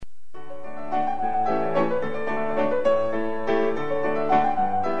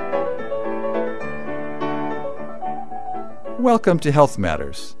Welcome to Health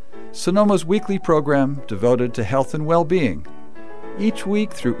Matters, Sonoma's weekly program devoted to health and well-being. Each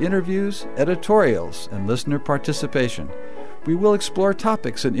week, through interviews, editorials, and listener participation, we will explore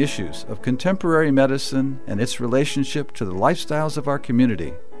topics and issues of contemporary medicine and its relationship to the lifestyles of our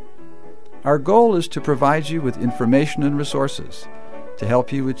community. Our goal is to provide you with information and resources to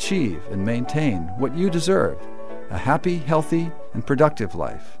help you achieve and maintain what you deserve, a happy, healthy, and productive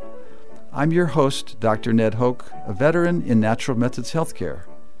life. I'm your host, Dr. Ned Hoke, a veteran in natural methods healthcare,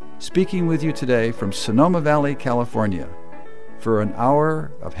 speaking with you today from Sonoma Valley, California, for an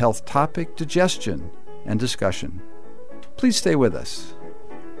hour of health topic digestion and discussion. Please stay with us.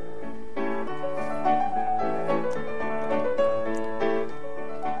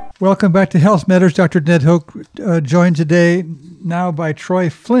 Welcome back to Health Matters. Dr. Ned Hoke, joined today now by Troy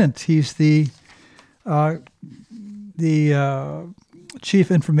Flint. He's the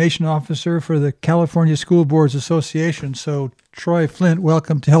Chief Information Officer for the California School Boards Association. So, Troy Flint,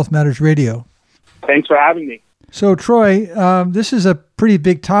 welcome to Health Matters Radio. Thanks for having me. So, Troy, this is a pretty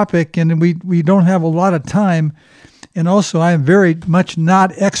big topic, and we don't have a lot of time. And also, I am very much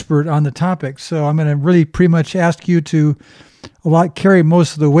not expert on the topic, so I'm going to really pretty much ask you to carry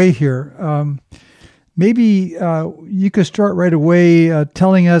most of the weight here. Maybe you could start right away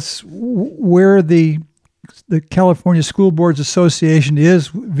telling us where the California School Boards Association is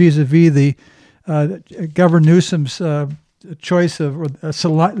vis-a-vis the Governor Newsom's choice of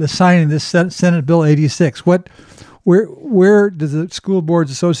the signing of this Senate Bill 86. Where does the School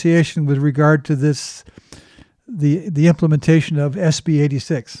Boards Association with regard to this the implementation of SB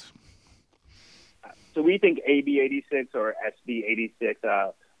 86? So we think AB 86 or SB 86,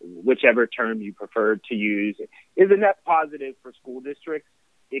 whichever term you prefer to use, is a net positive for school districts.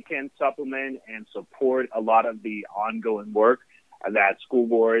 It can supplement and support a lot of the ongoing work that school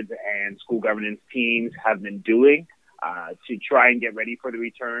boards and school governance teams have been doing to try and get ready for the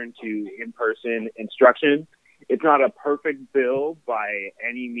return to in-person instruction. It's not a perfect bill by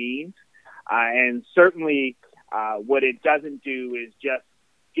any means, and certainly what it doesn't do is just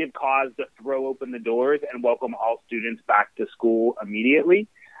give cause to throw open the doors and welcome all students back to school immediately.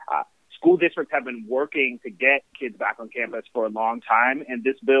 School districts have been working to get kids back on campus for a long time, and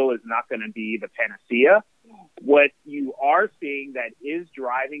this bill is not going to be the panacea. What you are seeing that is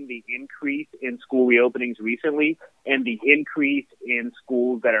driving the increase in school reopenings recently and the increase in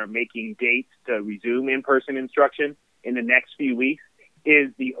schools that are making dates to resume in-person instruction in the next few weeks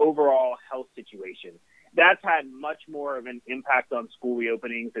is the overall health situation. That's had much more of an impact on school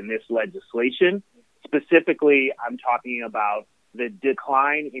reopenings in this legislation. Specifically, I'm talking about the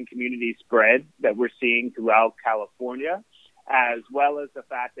decline in community spread that we're seeing throughout California, as well as the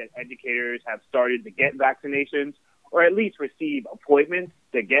fact that educators have started to get vaccinations or at least receive appointments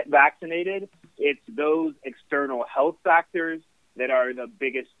to get vaccinated. It's those external health factors that are the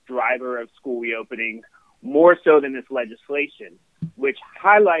biggest driver of school reopenings, more so than this legislation, which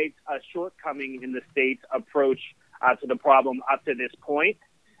highlights a shortcoming in the state's approach to the problem up to this point.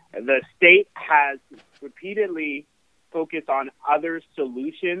 The state has repeatedly focused on other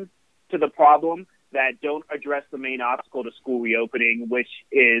solutions to the problem that don't address the main obstacle to school reopening, which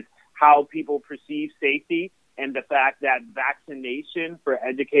is how people perceive safety and the fact that vaccination for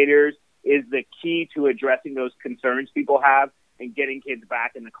educators is the key to addressing those concerns people have and getting kids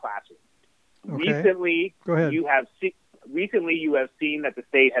back in the classroom. Okay. Recently, you have seen that the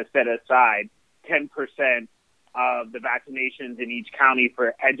state has set aside 10% of the vaccinations in each county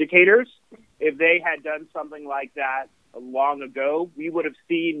for educators. If they had done something like that long ago, we would have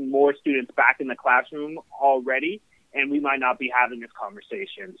seen more students back in the classroom already, and we might not be having this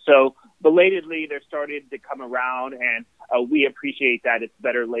conversation. So belatedly, they're starting to come around, and we appreciate that. It's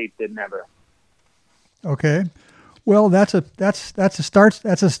better late than never. Okay. Well, that's a start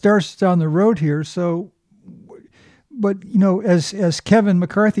down the road here. So, but as Kevin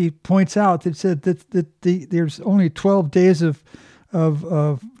McCarthy points out, it said that there's only 12 days of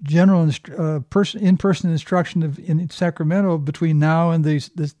general in-person instruction in Sacramento between now and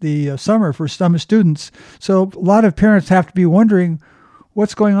the summer for some students. So a lot of parents have to be wondering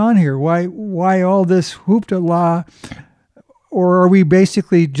what's going on here. Why all this hoopla, or are we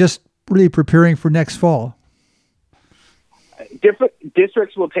basically just really preparing for next fall? Different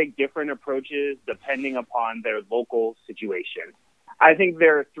districts will take different approaches depending upon their local situation. I think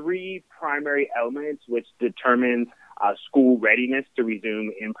there are three primary elements which determine school readiness to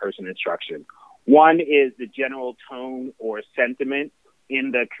resume in-person instruction. One is the general tone or sentiment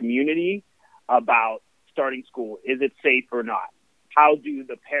in the community about starting school. Is it safe or not? How do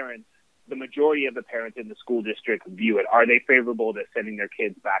the parents, the majority of the parents in the school district, view it? Are they favorable to sending their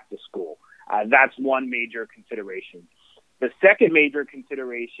kids back to school? That's one major consideration. The second major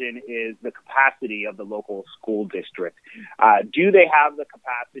consideration is the capacity of the local school district. Do they have the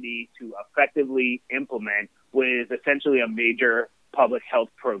capacity to effectively implement what is essentially a major public health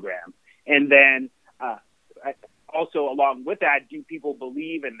program? And then also along with that, do people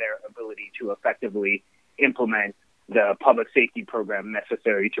believe in their ability to effectively implement the public safety program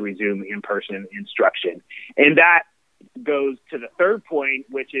necessary to resume in-person instruction? And that goes to the third point,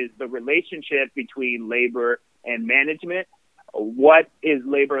 which is the relationship between labor and management. What is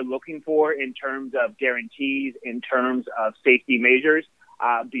labor looking for in terms of guarantees, in terms of safety measures,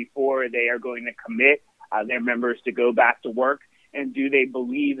 before they are going to commit their members to go back to work? And do they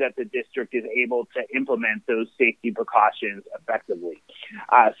believe that the district is able to implement those safety precautions effectively?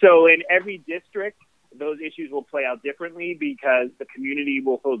 So in every district, those issues will play out differently because the community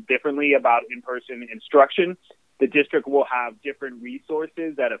will feel differently about in-person instruction. The district will have different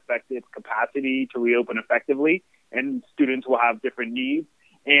resources that affect its capacity to reopen effectively, and students will have different needs.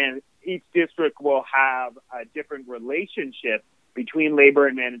 And each district will have a different relationship between labor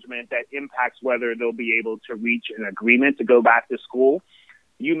and management that impacts whether they'll be able to reach an agreement to go back to school.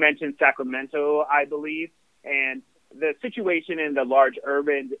 You mentioned Sacramento, I believe, and the situation in the large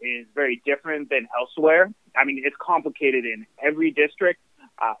urbans is very different than elsewhere. I mean, it's complicated in every district.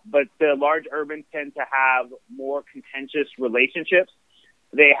 But the large urbans tend to have more contentious relationships.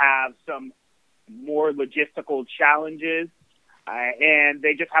 They have some more logistical challenges, and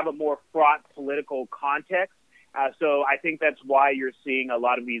they just have a more fraught political context. So I think that's why you're seeing a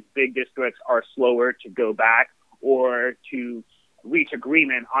lot of these big districts are slower to go back or to reach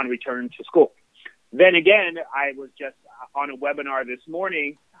agreement on return to school. Then again, I was just on a webinar this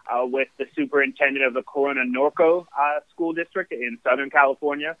morning with the superintendent of the Corona Norco school district in Southern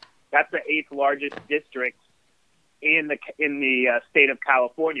California. That's the 8th largest district in the state of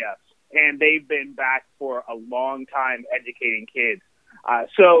California, and they've been back for a long time educating kids.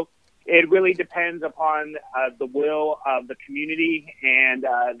 So it really depends upon the will of the community and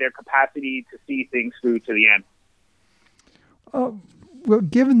their capacity to see things through to the end. Well,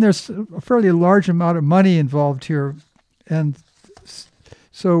 given there's a fairly large amount of money involved here, and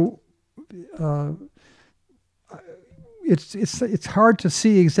so it's hard to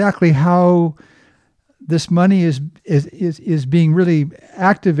see exactly how this money is being really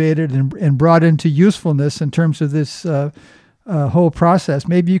activated and brought into usefulness in terms of this whole process.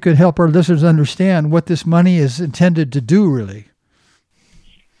 Maybe you could help our listeners understand what this money is intended to do, really.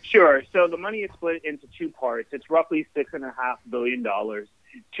 Sure. So the money is split into two parts. It's roughly $6.5 billion.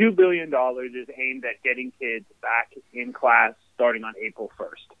 $2 billion is aimed at getting kids back in class starting on April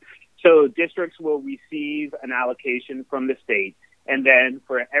 1st. So districts will receive an allocation from the state, and then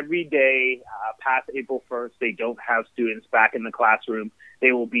for every day past April 1st they don't have students back in the classroom,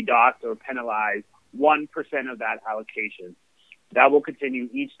 they will be docked or penalized 1% of that allocation. That will continue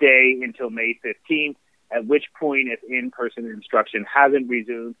each day until May 15th, at which point, if in-person instruction hasn't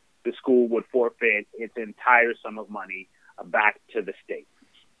resumed, the school would forfeit its entire sum of money back to the state.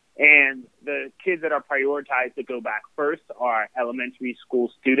 And the kids that are prioritized to go back first are elementary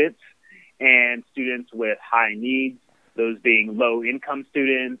school students and students with high needs, those being low-income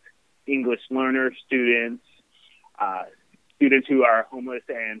students, English learner students, students who are homeless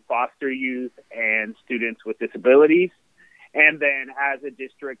and foster youth, and students with disabilities. And then as a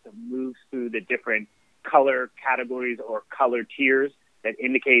district moves through the different color categories or color tiers that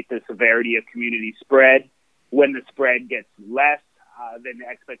indicate the severity of community spread, when the spread gets less, then the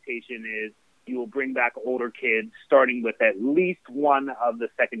expectation is you will bring back older kids starting with at least one of the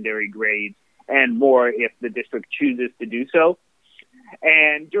secondary grades and more if the district chooses to do so.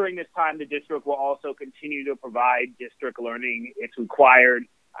 And during this time, the district will also continue to provide district learning. It's required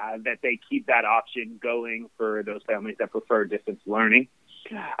that they keep that option going for those families that prefer distance learning.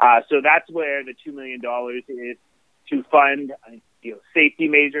 So that's where the $2 million is to fund safety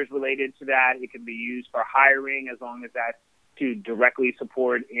measures related to that. It can be used for hiring as long as that's to directly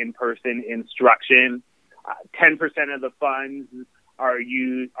support in-person instruction. 10% of the funds are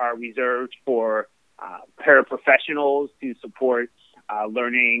reserved for paraprofessionals to support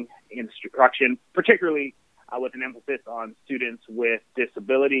learning instruction, particularly with an emphasis on students with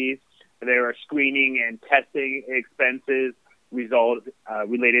disabilities. There are screening and testing expenses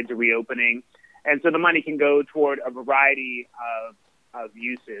related to reopening. And so the money can go toward a variety of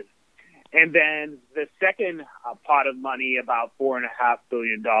uses. And then the second pot of money, about $4.5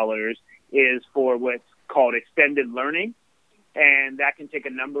 billion, is for what's called extended learning. And that can take a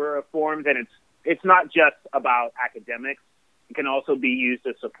number of forms. And it's not just about academics. It can also be used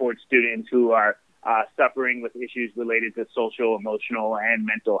to support students who are suffering with issues related to social, emotional, and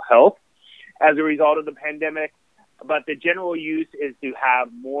mental health. As a result of the pandemic, but the general use is to have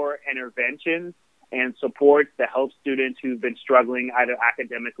more interventions and supports to help students who've been struggling either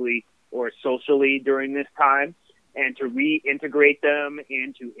academically or socially during this time, and to reintegrate them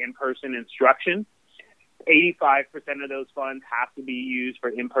into in-person instruction. 85% of those funds have to be used for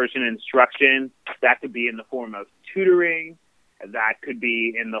in-person instruction. That could be in the form of tutoring. That could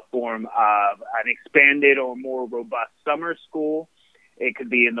be in the form of an expanded or more robust summer school. It could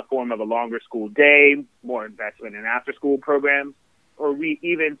be in the form of a longer school day, more investment in after-school programs, or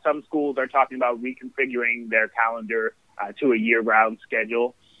even some schools are talking about reconfiguring their calendar to a year-round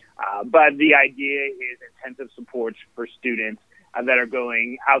schedule. But the idea is intensive supports for students that are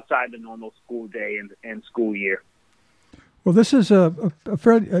going outside the normal school day and school year. Well, this is a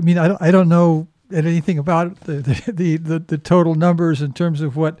fairly, I mean, I don't know anything about the total numbers in terms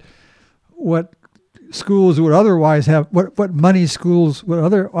of what schools would otherwise have, what money schools would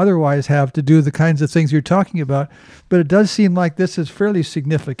otherwise have to do the kinds of things you're talking about, but it does seem like this is fairly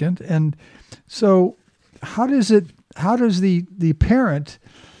significant. And so, how does the parent?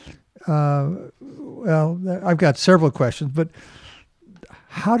 Well, I've got several questions, but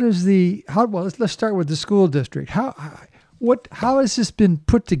let's start with the school district. How has this been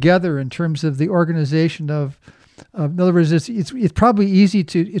put together in terms of the organization of in other words, it's probably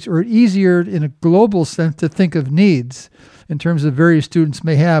easier in a global sense to think of needs in terms of various students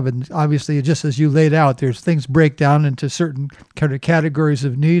may have, and obviously, just as you laid out, there's things break down into certain kind of categories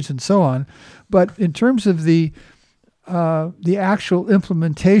of needs and so on. But in terms of the actual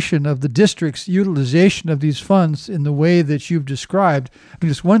implementation of the district's utilization of these funds in the way that you've described, I mean,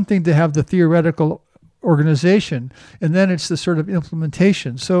 it's one thing to have the theoretical organization, and then it's the sort of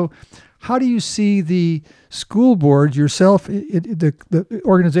implementation. So how do you see the school board yourself, the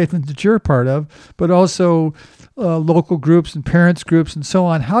organization that you're part of, but also local groups and parents groups and so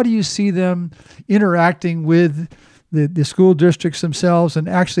on, how do you see them interacting with the school districts themselves and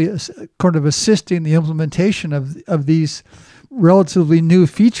actually kind of assisting the implementation of these relatively new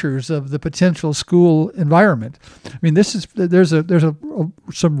features of the potential school environment? I mean, there's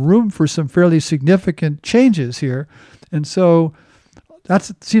some room for some fairly significant changes here, and so that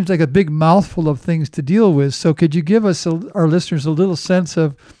seems like a big mouthful of things to deal with. So could you give us, our listeners, a little sense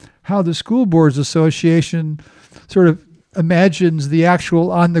of how the School Boards Association sort of imagines the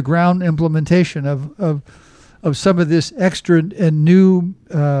actual on-the-ground implementation of some of this extra and new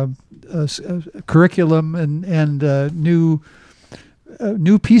curriculum and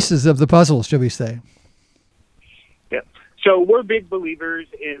new pieces of the puzzle, shall we say? Yeah. So we're big believers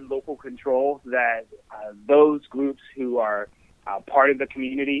in local control, that those groups who are part of the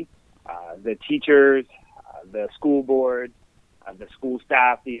community, the teachers, the school board, the school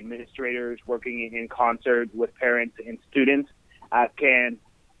staff, the administrators working in concert with parents and students can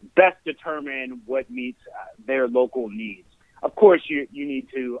best determine what meets their local needs. Of course, you need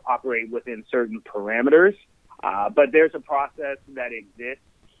to operate within certain parameters, but there's a process that exists.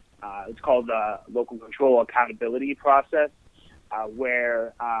 It's called the local control accountability process,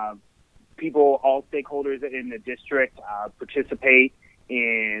 where all stakeholders in the district participate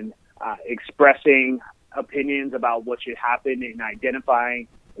in expressing opinions about what should happen in identifying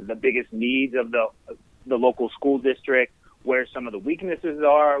the biggest needs of the local school district, where some of the weaknesses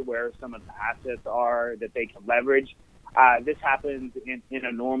are, where some of the assets are that they can leverage. This happens in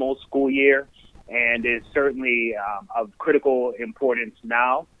a normal school year and is certainly of critical importance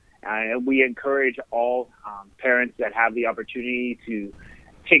now. And we encourage all parents that have the opportunity to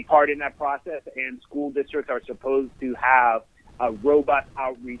take part in that process, and school districts are supposed to have a robust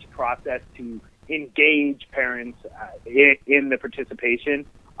outreach process to engage parents in the participation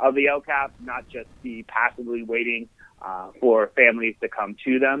of the LCAP, not just be passively waiting for families to come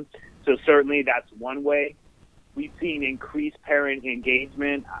to them. So certainly that's one way. We've seen increased parent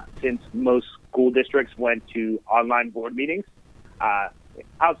engagement since most school districts went to online board meetings.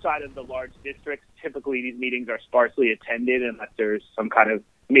 Outside of the large districts, typically these meetings are sparsely attended unless there's some kind of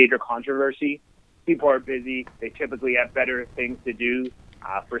major controversy. People are busy. They typically have better things to do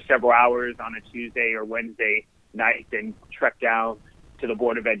for several hours on a Tuesday or Wednesday night than trek down to the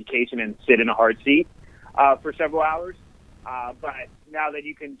Board of Education and sit in a hard seat for several hours. But now that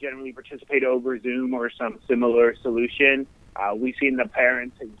you can generally participate over Zoom or some similar solution, we've seen the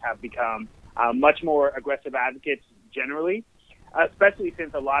parents have become much more aggressive advocates generally, especially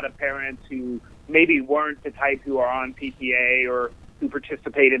since a lot of parents who maybe weren't the type who are on PTA or who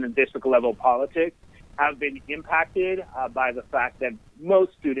participate in the district level politics have been impacted by the fact that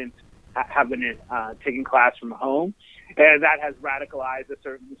most students have been taking class from home. And that has radicalized a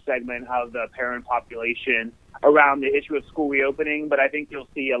certain segment of the parent population around the issue of school reopening. But I think you'll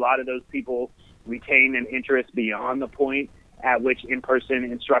see a lot of those people retain an interest beyond the point at which in-person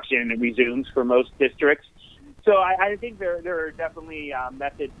instruction resumes for most districts. So I think there are definitely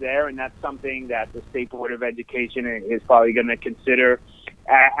methods there, and that's something that the State Board of Education is probably going to consider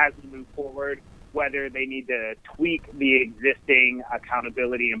as we move forward, whether they need to tweak the existing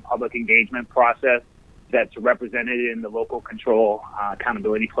accountability and public engagement process that's represented in the Local Control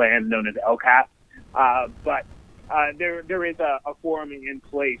Accountability Plan, known as LCAP. But there is a forum in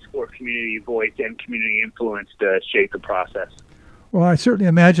place for community voice and community influence to shape the process. Well, I certainly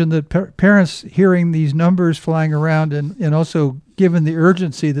imagine that parents hearing these numbers flying around and also given the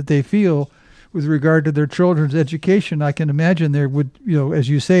urgency that they feel with regard to their children's education, I can imagine there would, as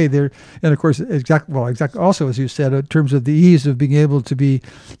you say, and of course, also as you said, in terms of the ease of being able to be,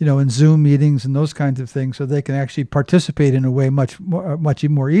 in Zoom meetings and those kinds of things, so they can actually participate in a way much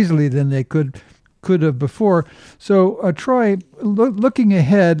more easily than they could have before. So, Troy, looking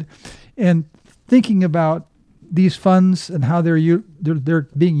ahead and thinking about these funds and how they're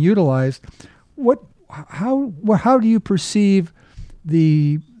being utilized, how do you perceive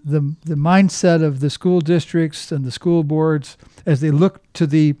the mindset of the school districts and the school boards as they look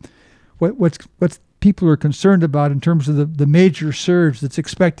to what people are concerned about in terms of the major surge that's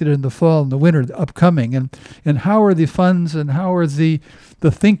expected in the fall and the winter upcoming, and how are the funds and how are the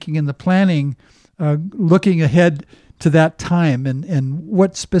thinking and the planning looking ahead to that time, and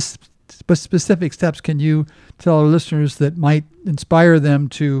what specific steps can you tell our listeners that might inspire them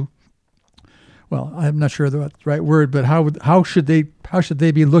to, well, I'm not sure the right word, but how should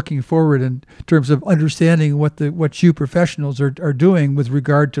they be looking forward in terms of understanding what you professionals are doing with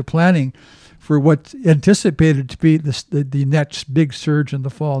regard to planning for what's anticipated to be the next big surge in the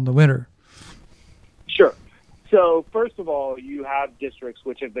fall and the winter? Sure. So first of all, you have districts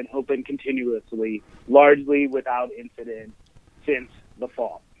which have been open continuously, largely without incident since the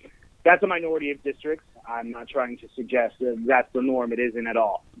fall. That's a minority of districts. I'm not trying to suggest that that's the norm. It isn't at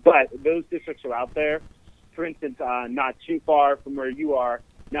all. But those districts are out there. For instance, not too far from where you are,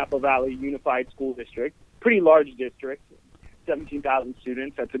 Napa Valley Unified School District, pretty large district, 17,000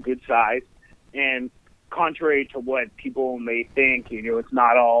 students. That's a good size. And contrary to what people may think, it's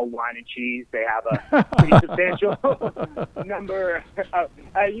not all wine and cheese. They have a pretty substantial number.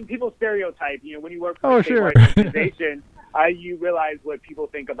 People stereotype. When you work for a statewide organization, you realize what people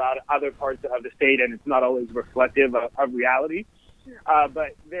think about other parts of the state, and it's not always reflective of reality.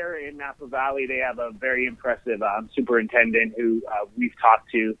 But there in Napa Valley, they have a very impressive superintendent who we've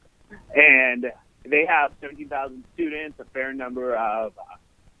talked to, and they have 17,000 students, a fair number of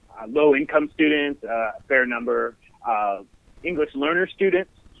low-income students, a fair number of English learner students,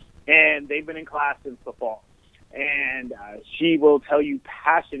 and they've been in class since the fall. And she will tell you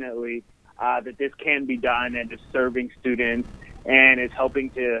passionately that this can be done and is serving students and is helping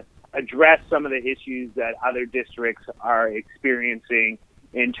to address some of the issues that other districts are experiencing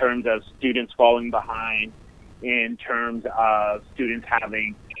in terms of students falling behind, in terms of students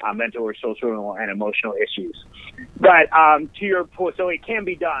having mental or social and emotional issues. But to your point, so it can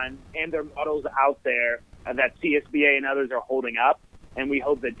be done, and there are models out there that CSBA and others are holding up, and we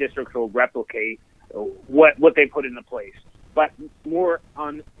hope that districts will replicate what they put into place. But more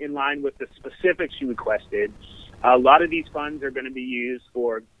in line with the specifics you requested, a lot of these funds are going to be used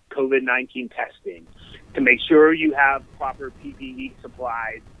for COVID-19 testing to make sure you have proper PPE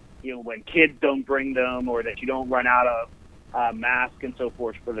supplies, when kids don't bring them, or that you don't run out of masks and so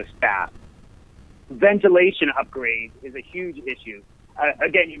forth for the staff. Ventilation upgrades is a huge issue.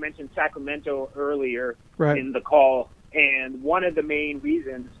 Again, you mentioned Sacramento earlier in the call, and one of the main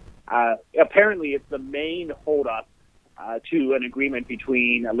reasons, apparently it's the main holdup to an agreement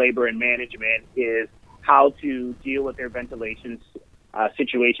between labor and management, is how to deal with their ventilation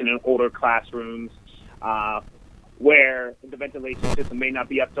situation in older classrooms where the ventilation system may not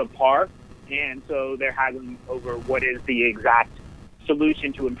be up to par. And so they're haggling over what is the exact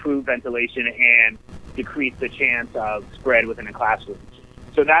solution to improve ventilation and decrease the chance of spread within a classroom.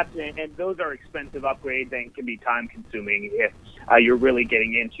 So and those are expensive upgrades and can be time consuming if you're really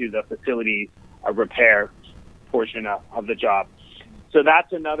getting into the facility repair portion of the job. So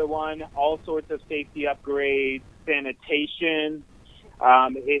that's another one. All sorts of safety upgrades, sanitation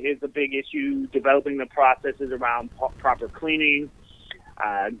is a big issue, developing the processes around proper cleaning,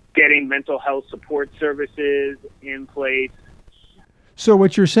 getting mental health support services in place. So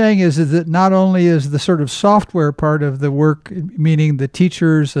what you're saying is that not only is the sort of software part of the work, meaning the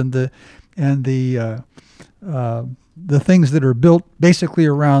teachers and the things that are built basically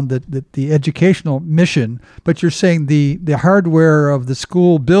around the educational mission, but you're saying the hardware of the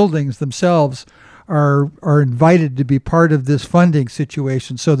school buildings themselves are invited to be part of this funding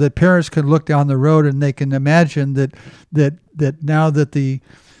situation, so that parents can look down the road and they can imagine that now that the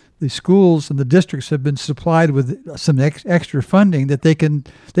schools and the districts have been supplied with some extra funding, that they can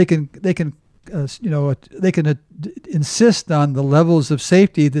insist on the levels of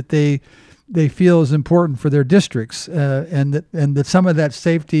safety that they feel is important for their districts, and that some of that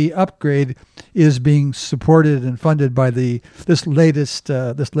safety upgrade is being supported and funded by this latest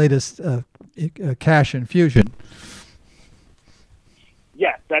cash infusion.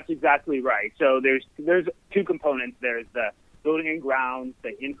 Yes, that's exactly right. So there's two components. There's the building and grounds,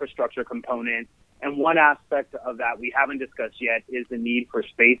 the infrastructure component, and one aspect of that we haven't discussed yet is the need for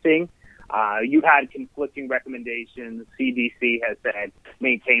spacing. You've had conflicting recommendations. CDC has said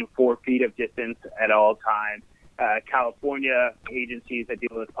maintain 4 feet of distance at all times. California agencies that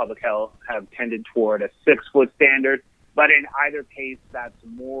deal with public health have tended toward a 6-foot standard, but in either case, that's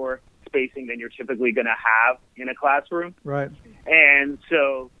more spacing than you're typically going to have in a classroom. Right. And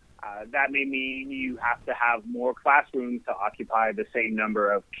so that may mean you have to have more classrooms to occupy the same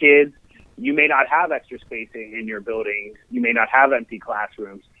number of kids. You may not have extra spacing in your buildings. You may not have empty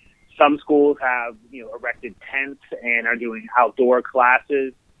classrooms. Some schools have, erected tents and are doing outdoor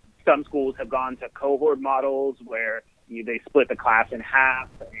classes. Some schools have gone to cohort models where they split the class in half,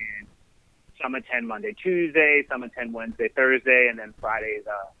 and some attend Monday, Tuesday, some attend Wednesday, Thursday, and then Friday is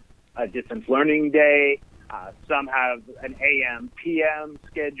a distance learning day. Some have an AM, PM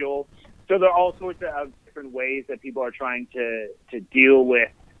schedule. So there are all sorts of different ways that people are trying to deal with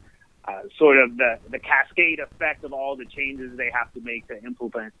sort of the cascade effect of all the changes they have to make to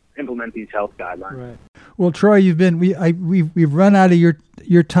implement these health guidelines. Right. Well, Troy, we've run out of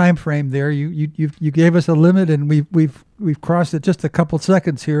your time frame there. You gave us a limit, and we've crossed it just a couple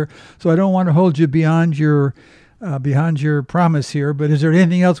seconds here. So I don't want to hold you beyond your promise here. But is there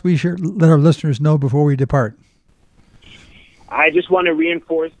anything else we should let our listeners know before we depart? I just want to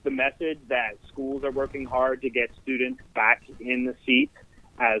reinforce the message that schools are working hard to get students back in the seat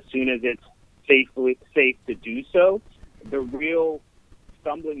as soon as it's safe to do so. The real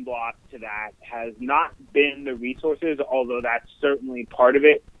stumbling block to that has not been the resources, although that's certainly part of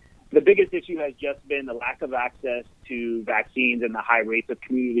it. The biggest issue has just been the lack of access to vaccines and the high rates of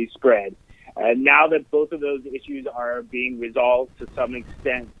community spread. Now that both of those issues are being resolved to some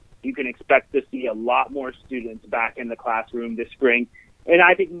extent, you can expect to see a lot more students back in the classroom this spring. And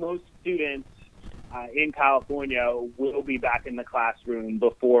I think most students in California will be back in the classroom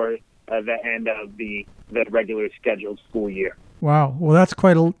before the end of the regular scheduled school year. Wow. Well, that's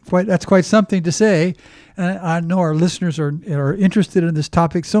quite something to say. I know our listeners are interested in this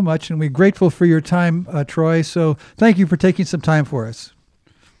topic so much, and we're grateful for your time, Troy. So thank you for taking some time for us.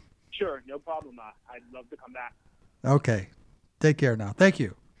 Sure, no problem. I'd love to come back. Okay. Take care now. Thank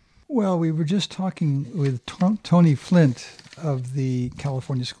you. Well, we were just talking with Tony Flint of the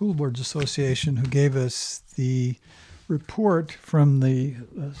California School Boards Association, who gave us the report from the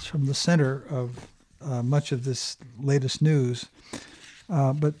center of much of this latest news.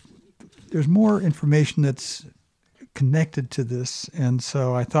 But there's more information that's connected to this, and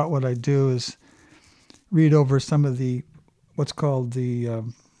so I thought what I'd do is read over some of what's called the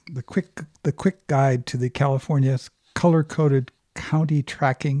quick guide to the California's color-coded county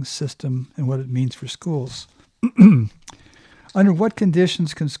tracking system and what it means for schools. Under what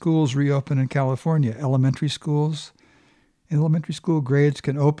conditions can schools reopen in California? Elementary school grades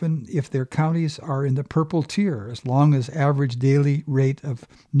can open if their counties are in the purple tier, as long as average daily rate of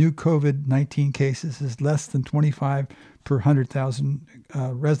new COVID-19 cases is less than 25 per 100,000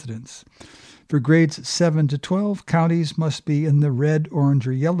 residents. For grades 7 to 12, counties must be in the red, orange,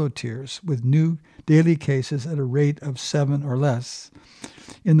 or yellow tiers, with new daily cases at a rate of 7 or less.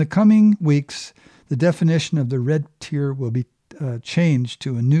 In the coming weeks, the definition of the red tier will be changed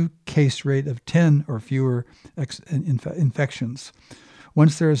to a new case rate of 10 or fewer infections.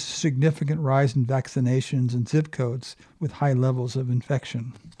 Once there is a significant rise in vaccinations and zip codes with high levels of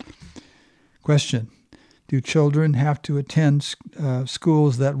infection. Question: do children have to attend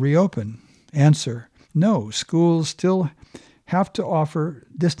schools that reopen? Answer: no, schools still have to offer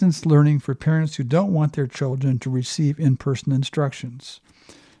distance learning for parents who don't want their children to receive in-person instructions.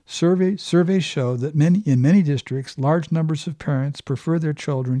 Surveys show that in many districts, large numbers of parents prefer their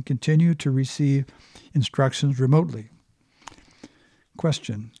children continue to receive instructions remotely.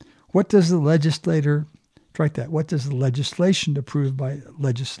 Question: what does the legislation approved by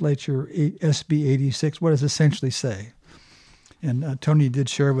Legislature SB 86, what does it essentially say? And Tony did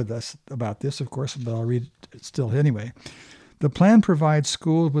share with us about this, of course, but I'll read it still anyway. The plan provides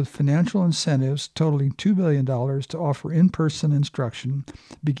schools with financial incentives totaling $2 billion to offer in-person instruction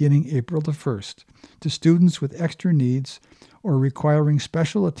beginning April the 1st to students with extra needs or requiring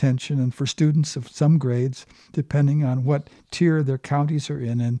special attention, and for students of some grades, depending on what tier their counties are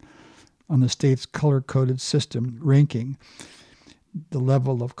in and on the state's color-coded system ranking the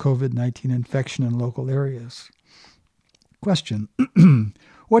level of COVID-19 infection in local areas. Question.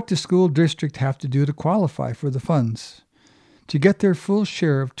 What does school district have to do to qualify for the funds? To get their full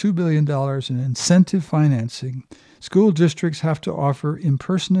share of $2 billion in incentive financing, school districts have to offer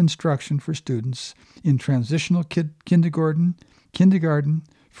in-person instruction for students in transitional kindergarten,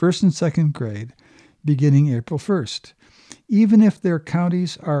 first and second grade, beginning April 1st. Even if their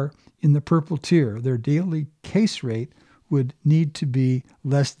counties are in the purple tier, their daily case rate would need to be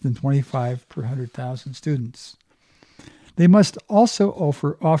less than 25 per 100,000 students. They must also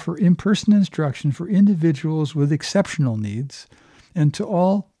offer in-person instruction for individuals with exceptional needs and to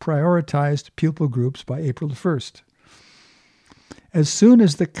all prioritized pupil groups by April 1st. As soon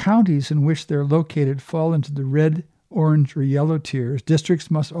as the counties in which they're located fall into the red, orange, or yellow tiers,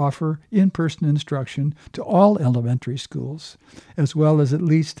 districts must offer in-person instruction to all elementary schools, as well as at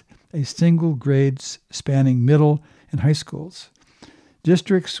least a single grade spanning middle and high schools.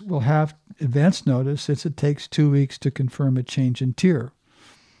 Districts will have advance notice since it takes 2 weeks to confirm a change in tier.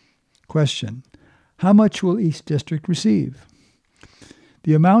 Question. How much will each district receive?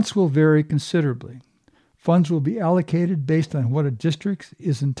 The amounts will vary considerably. Funds will be allocated based on what a district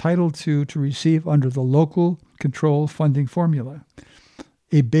is entitled to receive under the local control funding formula.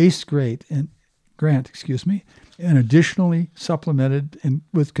 A base grant, and additionally supplemented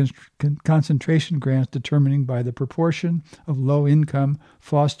with concentration grants determining by the proportion of low-income,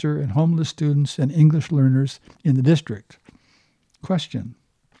 foster, and homeless students and English learners in the district. Question.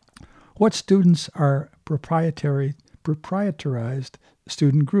 What students are proprietarized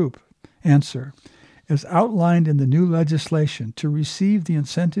student group? Answer. As outlined in the new legislation, to receive the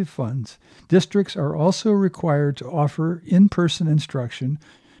incentive funds, districts are also required to offer in-person instruction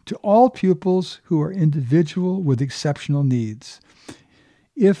to all pupils who are individual with exceptional needs,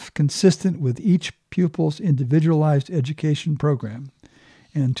 if consistent with each pupil's individualized education program,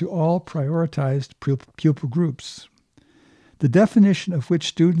 and to all prioritized pupil groups. The definition of which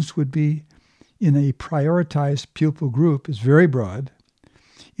students would be in a prioritized pupil group is very broad.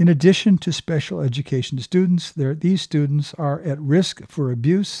 In addition to special education students, these students are at risk for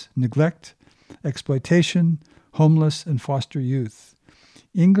abuse, neglect, exploitation, homeless, and foster youth.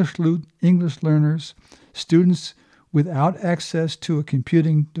 English learners, students without access to a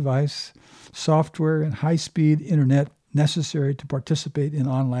computing device, software, and high-speed internet necessary to participate in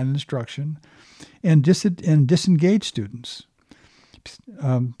online instruction, and disengaged students,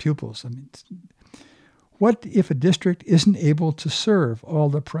 pupils. What if a district isn't able to serve all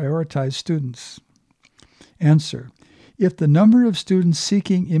the prioritized students? Answer. If the number of students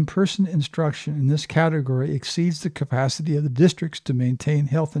seeking in-person instruction in this category exceeds the capacity of the districts to maintain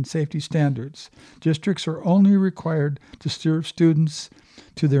health and safety standards, districts are only required to serve students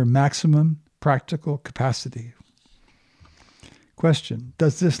to their maximum practical capacity. Question.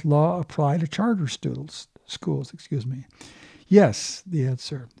 Does this law apply to charter schools? Yes, the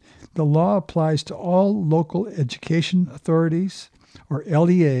answer. The law applies to all local education authorities, or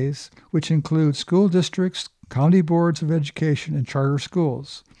LEAs, which include school districts, county boards of education, and charter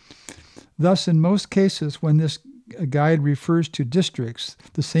schools. Thus, in most cases, when this guide refers to districts,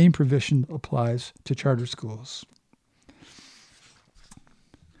 the same provision applies to charter schools.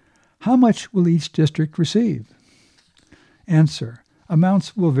 How much will each district receive? Answer.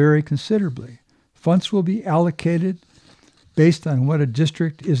 Amounts will vary considerably. Funds will be allocated based on what a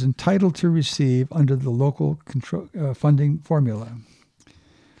district is entitled to receive under the local funding formula.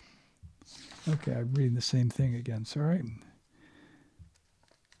 Okay, I'm reading the same thing again, sorry.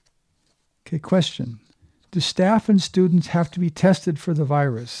 Okay, question. Do staff and students have to be tested for the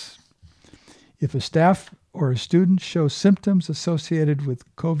virus? If a staff or a student shows symptoms associated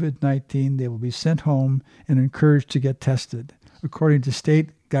with COVID-19, they will be sent home and encouraged to get tested, according to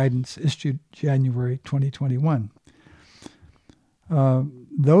state guidance issued January 2021.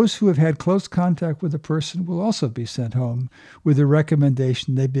 Those who have had close contact with a person will also be sent home with a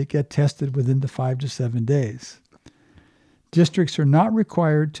recommendation they get tested within the 5 to 7 days. Districts are not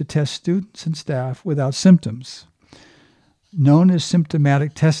required to test students and staff without symptoms, known as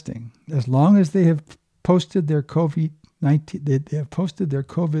symptomatic testing, as long as they have posted their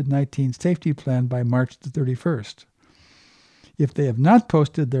COVID-19 safety plan by March the 31st. If they have not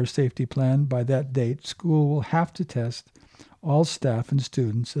posted their safety plan by that date, school will have to test all staff and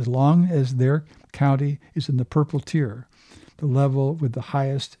students as long as their county is in the purple tier. the level with the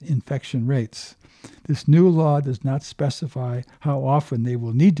highest infection rates. This new law does not specify how often they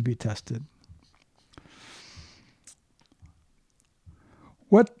will need to be tested.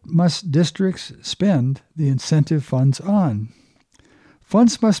 What must districts spend the incentive funds on?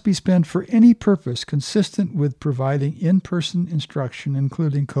 Funds must be spent for any purpose consistent with providing in-person instruction,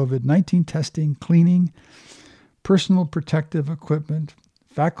 including COVID-19 testing, cleaning, personal protective equipment,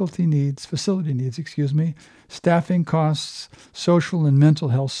 facility needs, staffing costs, social and mental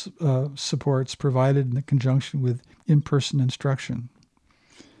health supports provided in conjunction with in-person instruction.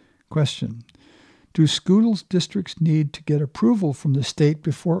 Question: do school districts need to get approval from the state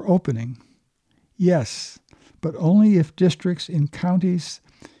before opening? Yes, but only if districts in counties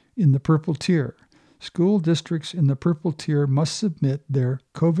in the purple tier. School districts in the purple tier must submit their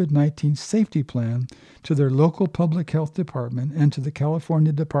COVID-19 safety plan to their local public health department and to the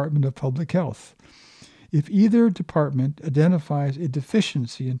California Department of Public Health. If either department identifies a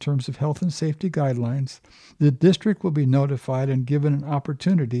deficiency in terms of health and safety guidelines, the district will be notified and given an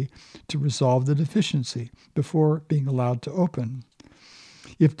opportunity to resolve the deficiency before being allowed to open.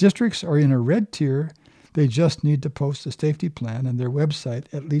 If districts are in a red tier, they just need to post a safety plan on their website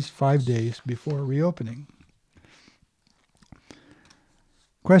at least 5 days before reopening.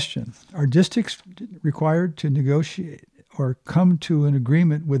 Question: are districts required to negotiate or come to an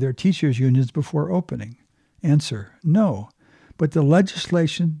agreement with their teachers' unions before opening? Answer: no, but the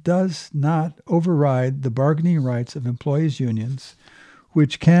legislation does not override the bargaining rights of employees' unions,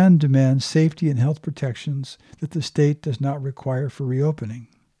 which can demand safety and health protections that the state does not require for reopening.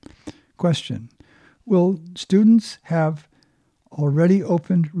 Question: will students have already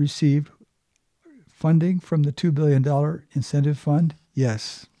opened receive funding from the $2 billion incentive fund?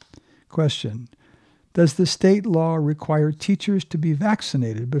 Yes. Question: does the state law require teachers to be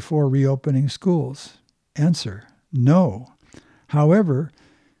vaccinated before reopening schools? Answer: no. However,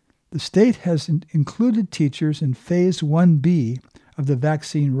 the state has included teachers in Phase 1B of the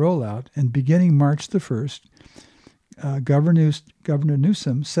vaccine rollout, and beginning March the 1st, Governor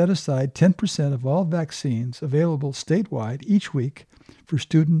Newsom set aside 10% of all vaccines available statewide each week for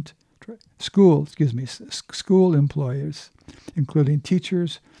school employers, including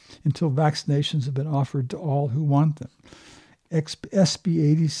teachers, until vaccinations have been offered to all who want them.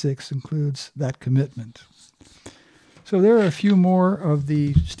 SB 86 includes that commitment. So there are a few more of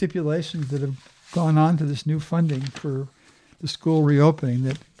the stipulations that have gone on to this new funding for the school reopening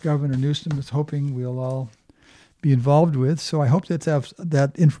that Governor Newsom is hoping we'll all be involved with. So I hope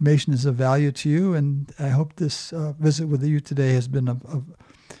that information is of value to you, and I hope this visit with you today has been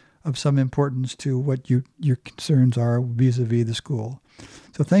of some importance to what your concerns are vis-a-vis the school.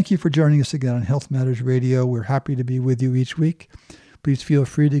 So thank you for joining us again on Health Matters Radio. We're happy to be with you each week. Please feel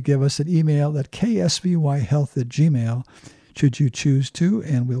free to give us an email at ksvyhealth@gmail.com should you choose to,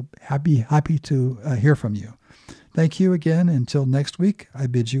 and we'll be happy to hear from you. Thank you again. Until next week, I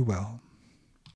bid you well.